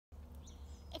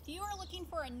you are looking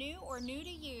for a new or new to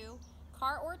you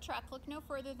car or truck, look no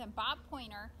further than Bob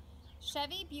Poynter,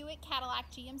 Chevy, Buick, Cadillac,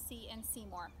 GMC, and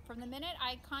Seymour. From the minute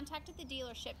I contacted the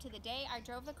dealership to the day I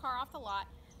drove the car off the lot,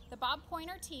 the Bob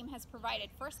Poynter team has provided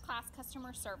first-class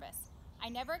customer service. I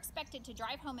never expected to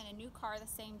drive home in a new car the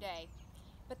same day,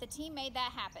 but the team made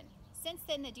that happen. Since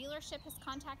then, the dealership has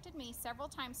contacted me several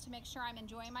times to make sure I'm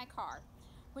enjoying my car.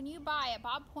 When you buy at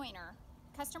Bob Poynter,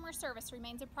 customer service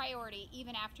remains a priority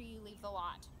even after you leave the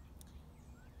lot,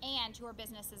 and your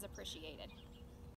business is appreciated.